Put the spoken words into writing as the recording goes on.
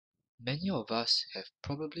Many of us have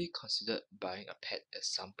probably considered buying a pet at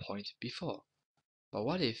some point before. But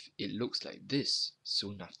what if it looks like this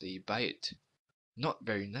soon after you buy it? Not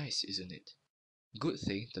very nice, isn't it? Good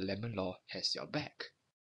thing the Lemon Law has your back.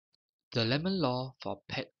 The Lemon Law for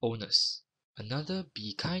Pet Owners. Another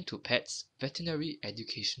Be Kind to Pets veterinary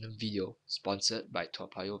educational video sponsored by Toa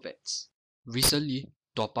Payoh Vets. Recently,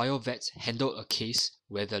 Toa Payoh Vets handled a case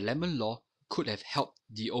where the Lemon Law could have helped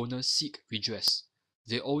the owner seek redress.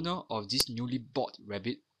 The owner of this newly bought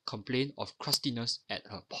rabbit complained of crustiness at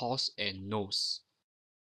her paws and nose.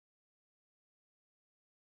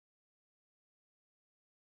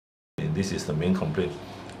 This is the main complaint.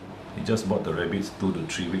 He just bought the rabbits 2 to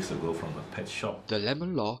 3 weeks ago from a pet shop. The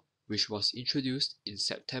Lemon Law, which was introduced in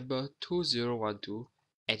September 2012,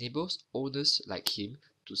 enables owners like him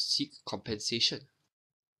to seek compensation.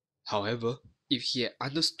 However, if he had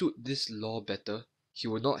understood this law better, he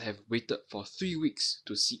would not have waited for 3 weeks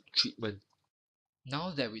to seek treatment.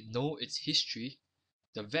 Now that we know its history,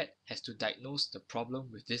 the vet has to diagnose the problem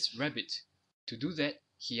with this rabbit. To do that,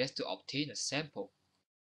 he has to obtain a sample.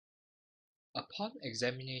 Upon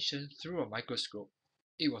examination through a microscope,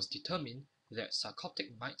 it was determined that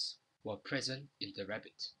sarcoptic mites were present in the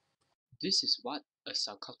rabbit. This is what a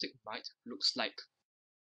sarcoptic mite looks like.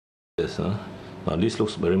 Yes, this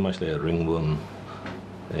looks very much like a ringworm,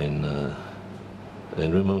 and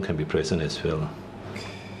ringworm can be present as well.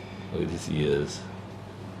 Look at these ears.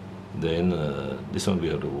 Then this one we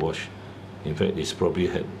have to wash. In fact, it's probably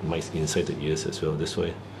had mites inside the ears as well. That's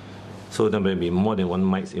why. So there may be more than one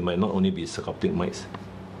mite. It might not only be sarcoptic mites.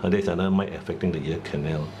 There's another mite affecting the ear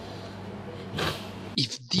canal.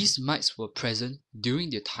 If these mites were present during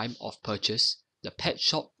the time of purchase, the pet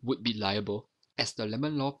shop would be liable, as the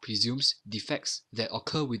Lemon Law presumes defects that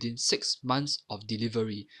occur within 6 months of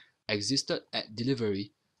delivery existed at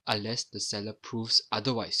delivery unless the seller proves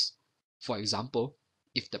otherwise. For example,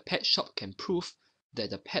 if the pet shop can prove that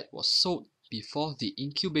the pet was sold before the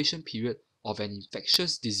incubation period of an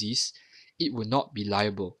infectious disease, it will not be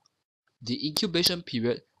liable. The incubation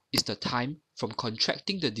period is the time from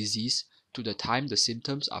contracting the disease to the time the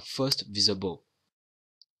symptoms are first visible.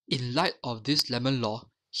 In light of this Lemon Law,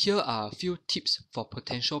 here are a few tips for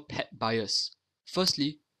potential pet buyers.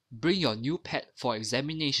 Firstly, bring your new pet for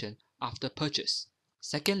examination after purchase.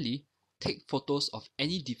 Secondly, take photos of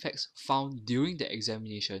any defects found during the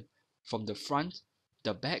examination from the front,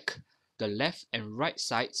 the back, the left and right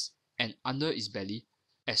sides, and under its belly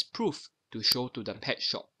as proof to show to the pet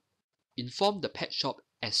shop. Inform the pet shop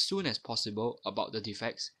as soon as possible about the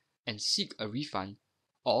defects and seek a refund,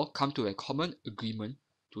 or come to a common agreement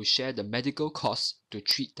to share the medical costs to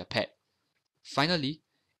treat the pet. Finally,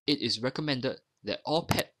 it is recommended that all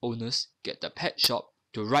pet owners get the pet shop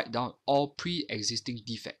to write down all pre-existing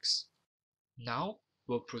defects. Now,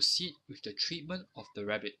 we'll proceed with the treatment of the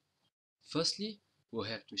rabbit. Firstly, we'll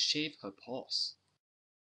have to shave her paws.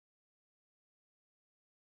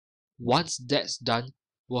 Once that's done,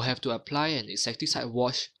 we'll have to apply an insecticide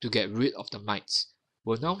wash to get rid of the mites.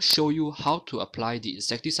 We'll now show you how to apply the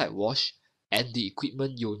insecticide wash and the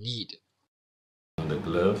equipment you'll need. The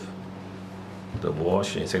glove, the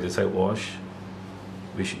wash, insecticide wash,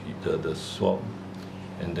 which the swab,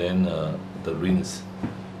 and then the rinse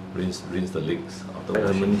the legs of the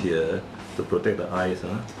element here to protect the eyes.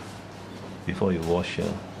 Before you wash,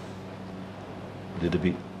 a little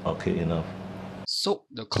bit okay enough. Soak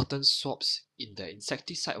the cotton swabs in the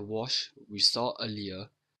insecticide wash we saw earlier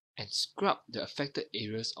and scrub the affected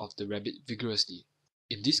areas of the rabbit vigorously,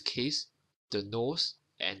 in this case, the nose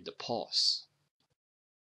and the paws.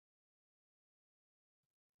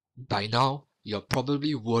 By now, you're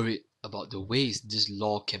probably worried about the ways this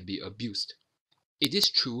law can be abused. It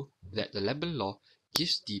is true that the Lemon Law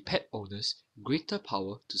gives the pet owners greater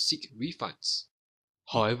power to seek refunds.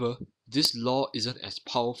 However, this law isn't as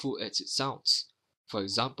powerful as it sounds. For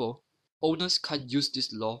example, owners can't use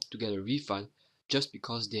this law to get a refund just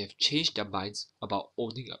because they have changed their minds about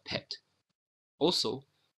owning a pet. Also,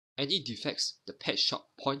 any defects the pet shop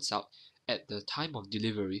points out at the time of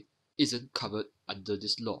delivery isn't covered under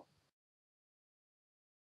this law.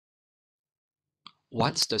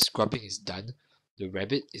 Once the scrubbing is done, the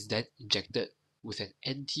rabbit is then injected with an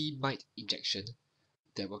anti-mite injection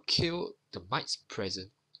that will kill the mites present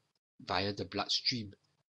via the bloodstream.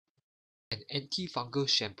 An antifungal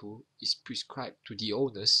shampoo is prescribed to the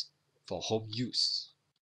owners for home use.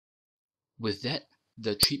 With that,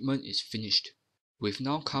 the treatment is finished. We've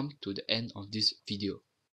now come to the end of this video.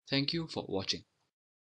 Thank you for watching.